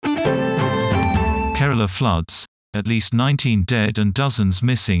Kerala floods, at least 19 dead and dozens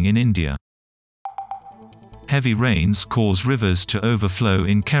missing in India. Heavy rains cause rivers to overflow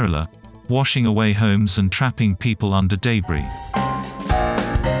in Kerala, washing away homes and trapping people under debris.